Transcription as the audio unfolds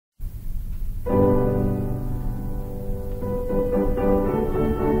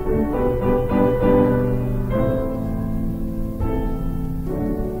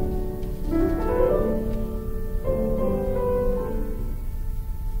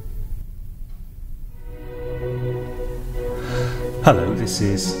Hello, this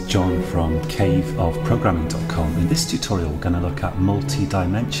is John from caveofprogramming.com. In this tutorial we're going to look at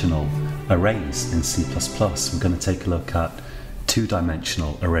multi-dimensional arrays in C++. We're going to take a look at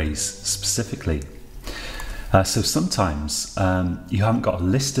two-dimensional arrays specifically. So sometimes you haven't got a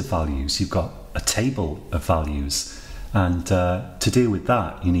list of values, you've got a table of values, and to deal with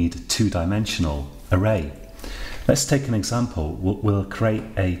that you need a two-dimensional array. Let's take an example. We'll create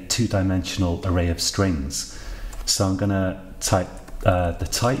a two-dimensional array of strings. So I'm going to type the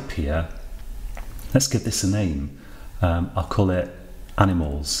type here. Let's give this a name. I'll call it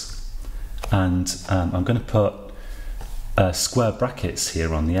animals, and I'm going to put square brackets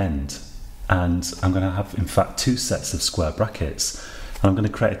here on the end, and I'm going to have in fact two sets of square brackets, and I'm going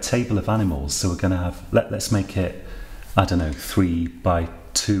to create a table of animals. So we're going to have, let's make it, I don't know, 3 by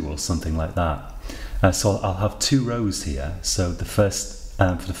 2 or something like that. So I'll have two rows here. So the first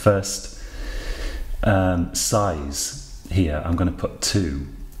for the first size here I'm going to put 2,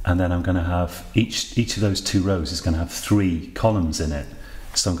 and then I'm going to have each of those two rows is going to have 3 columns in it.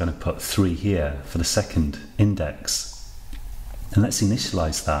 So I'm going to put 3 here for the second index, and let's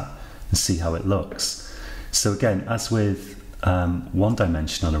initialize that and see how it looks. So again, as with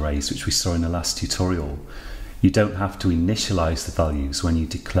one-dimensional arrays, which we saw in the last tutorial, you don't have to initialize the values when you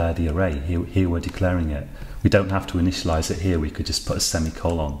declare the array. Here we're declaring it. We don't have to initialize it here. We could just put a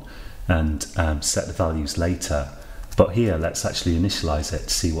semicolon and set the values later. But here, let's actually initialize it to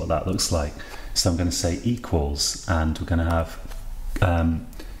see what that looks like. So I'm going to say equals, and we're going to have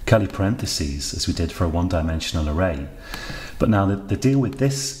curly parentheses as we did for a one-dimensional array. But now the deal with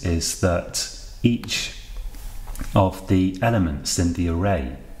this is that each of the elements in the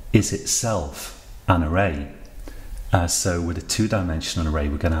array is itself an array. So with a two-dimensional array,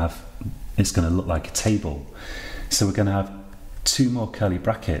 we're going to have, it's going to look like a table. So we're going to have 2 more curly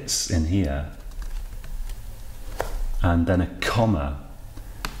brackets in here, and then a comma,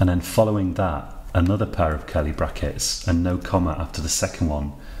 and then following that another pair of curly brackets, and no comma after the second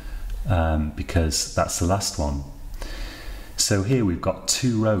one, because that's the last one. So here we've got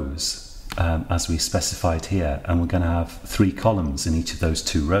 2 rows as we specified here, and we're going to have 3 columns in each of those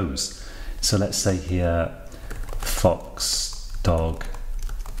 2 rows. So let's say here fox, dog,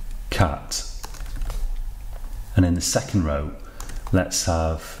 cat, and in the second row let's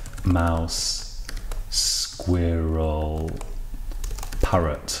have mouse, squirrel,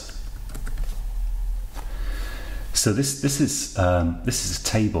 parrot. So this is a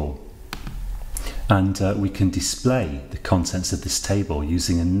table, and we can display the contents of this table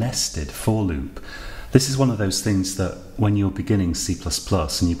using a nested for loop. This is one of those things that when you're beginning C++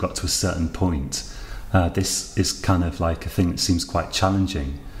 and you've got to a certain point, this is kind of like a thing that seems quite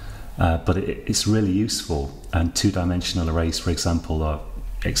challenging, but it's really useful. And two-dimensional arrays, for example, are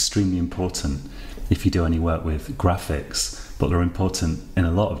extremely important if you do any work with graphics, but they're important in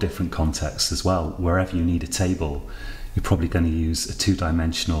a lot of different contexts as well. Wherever you need a table, you're probably going to use a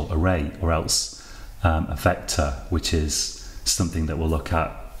two-dimensional array, or else a vector, which is something that we'll look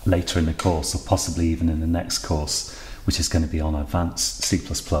at later in the course, or possibly even in the next course, which is going to be on advanced C++.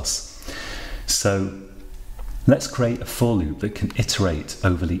 So let's create a for loop that can iterate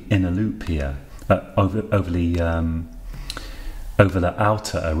over the inner loop here, over the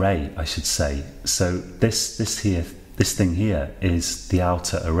outer array, I should say. So this thing here is the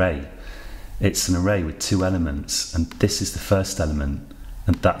outer array. It's an array with 2 elements, and this is the first element,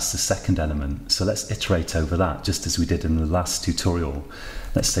 and that's the second element. So let's iterate over that, just as we did in the last tutorial.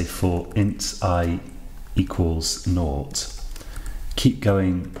 Let's say for int I equals 0. Keep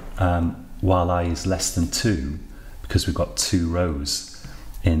going while I is less than 2, because we've got 2 rows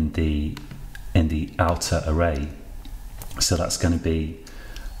in the outer array. So that's going to be,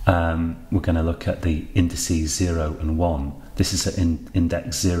 we're going to look at the indices 0 and 1. This is at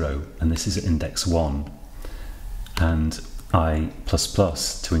index 0, and this is at index 1, and I++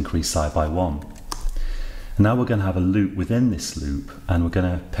 to increase I by 1. And now we're going to have a loop within this loop, and we're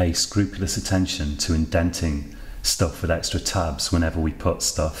going to pay scrupulous attention to indenting stuff with extra tabs whenever we put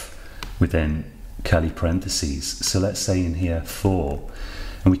stuff within curly parentheses. So let's say in here 4,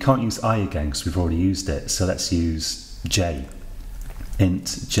 and we can't use I again because we've already used it, so let's use j.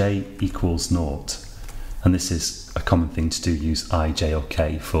 Int j equals 0, and this is a common thing to do, use I, j or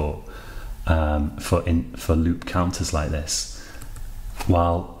k for loop counters like this,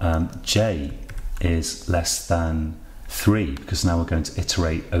 while j is less than 3, because now we're going to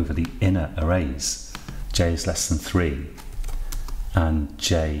iterate over the inner arrays. J is less than 3, and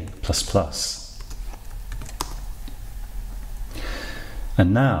j++.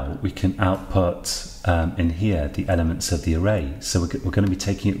 And now we can output in here the elements of the array. So we're going to be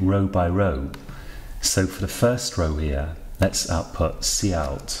taking it row by row. So for the first row here, let's output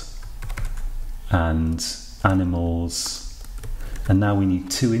cout and animals, and now we need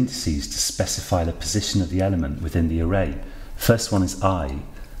two indices to specify the position of the element within the array. First one is I.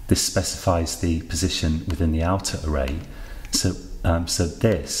 This specifies the position within the outer array. So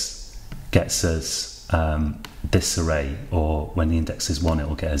this gets us this array, or when the index is 1 it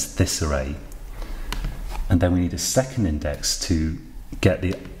will get us this array. And then we need a second index to get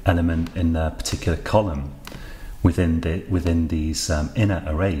the element in a particular column within these inner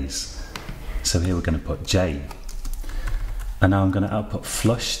arrays. So here we're going to put j. And now I'm going to output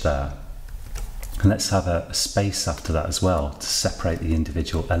flush there. And let's have a space after that as well to separate the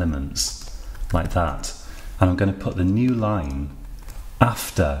individual elements, like that. And I'm going to put the new line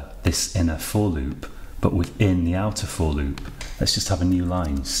after this inner for loop, but within the outer for loop. Let's just have a new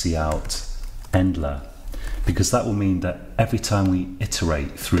line, cout endler, because that will mean that every time we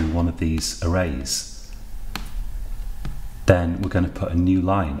iterate through one of these arrays, then we're going to put a new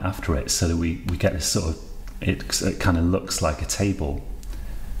line after it, so that we get this sort of, it kind of looks like a table.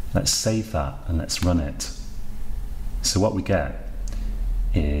 Let's save that and let's run it. So what we get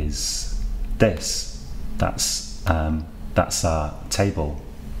is this. That's our table.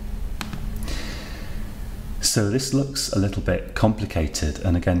 So this looks a little bit complicated,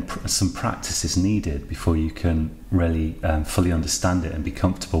 and again some practice is needed before you can really fully understand it and be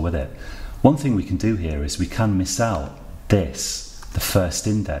comfortable with it. One thing we can do here is we can miss out this, the first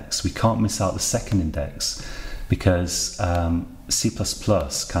index. We can't miss out the second index, because C++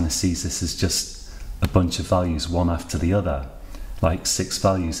 kind of sees this as just a bunch of values one after the other, like 6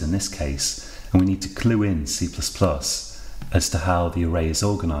 values in this case, and we need to clue in C++ as to how the array is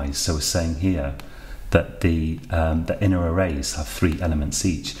organized. So we're saying here that the inner arrays have 3 elements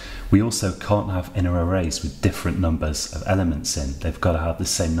each. We also can't have inner arrays with different numbers of elements in. They've got to have the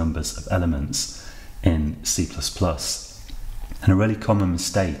same numbers of elements in C++. And a really common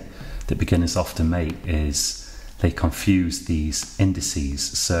mistake that beginners often make is they confuse these indices.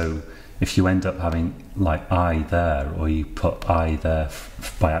 So if you end up having like I there, or you put I there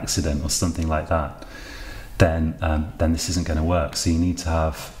by accident or something like that, then this isn't going to work. So you need to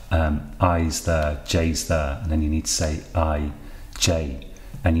have I's there, J's there, and then you need to say I, J,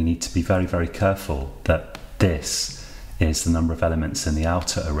 and you need to be very, very careful that this is the number of elements in the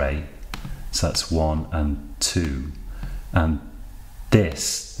outer array. So that's 1 and 2, and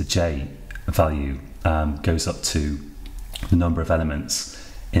this, the J value, goes up to the number of elements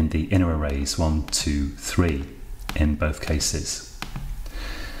in the inner arrays, 1, 2, 3 in both cases.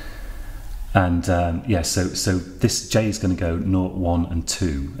 And yeah, so this J is going to go 0, 1 and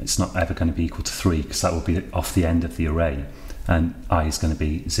 2. It's not ever going to be equal to 3, because that will be off the end of the array, and I is going to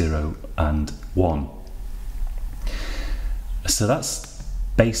be 0 and 1. So that's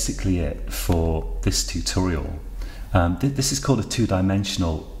basically it for this tutorial. This is called a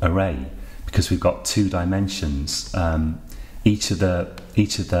two-dimensional array because we've got 2 dimensions. Each of the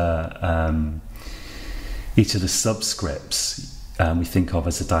subscripts we think of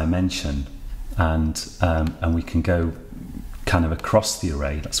as a dimension, and we can go kind of across the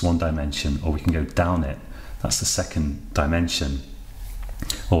array. That's 1 dimension, or we can go down it. That's the 2nd dimension.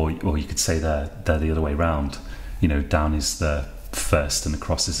 Or you could say they're the other way around. You know, down is the first and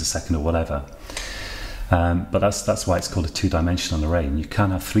across is the second, or whatever. But that's why it's called a 2-dimensional array. And you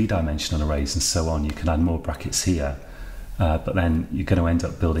can have 3-dimensional arrays and so on. You can add more brackets here, but then you're going to end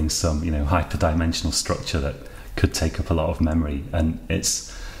up building some, you know, hyperdimensional structure that could take up a lot of memory. And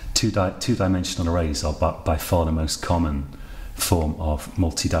it's two-dimensional arrays are by far the most common form of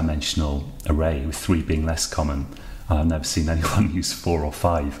multi-dimensional array, with 3 being less common. I've never seen anyone use 4 or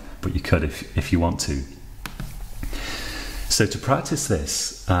 5, but you could if you want to. So to practice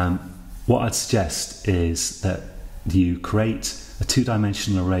this, what I'd suggest is that you create a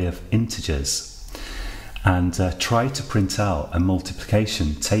 2-dimensional array of integers and try to print out a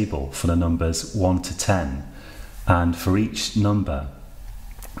multiplication table for the numbers 1 to 10, and for each number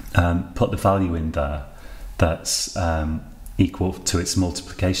put the value in there that's equal to its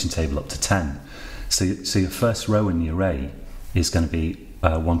multiplication table up to 10. So your first row in the array is going to be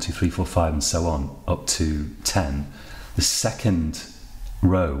 1, 2, 3, 4, 5 and so on up to 10. The second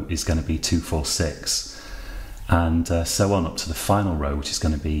row is going to be 2, 4, 6, and so on up to the final row, which is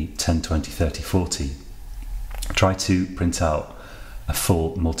going to be 10, 20, 30, 40. Try to print out a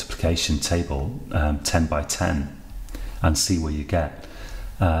full multiplication table, 10 by 10, and see where you get.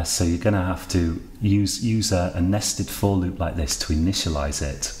 So you're going to have to use a nested for loop like this to initialize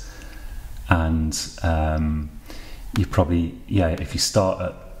it, and you probably, yeah, if you start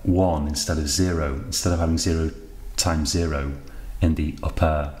at 1 instead of 0, instead of having 0 times 0 in the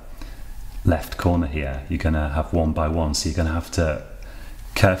upper left corner here, you're going to have 1 by 1, so you're going to have to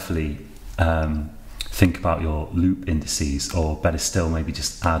carefully think about your loop indices, or better still, maybe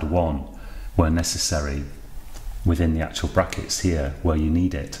just add 1 where necessary within the actual brackets here where you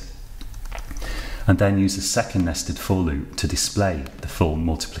need it. And then use a second nested for loop to display the full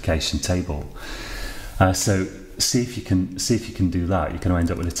multiplication table. So see if you can do that. You're going to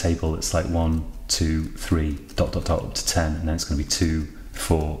end up with a table that's like 1, 2, 3, dot dot dot up to 10, and then it's going to be 2,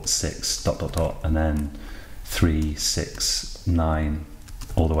 4, 6, dot dot dot, and then 3, 6, 9,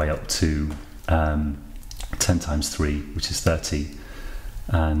 all the way up to 10 times 3, which is 30,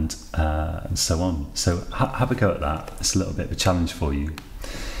 and so on. So have a go at that. It's a little bit of a challenge for you.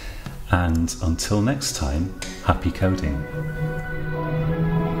 And until next time, happy coding.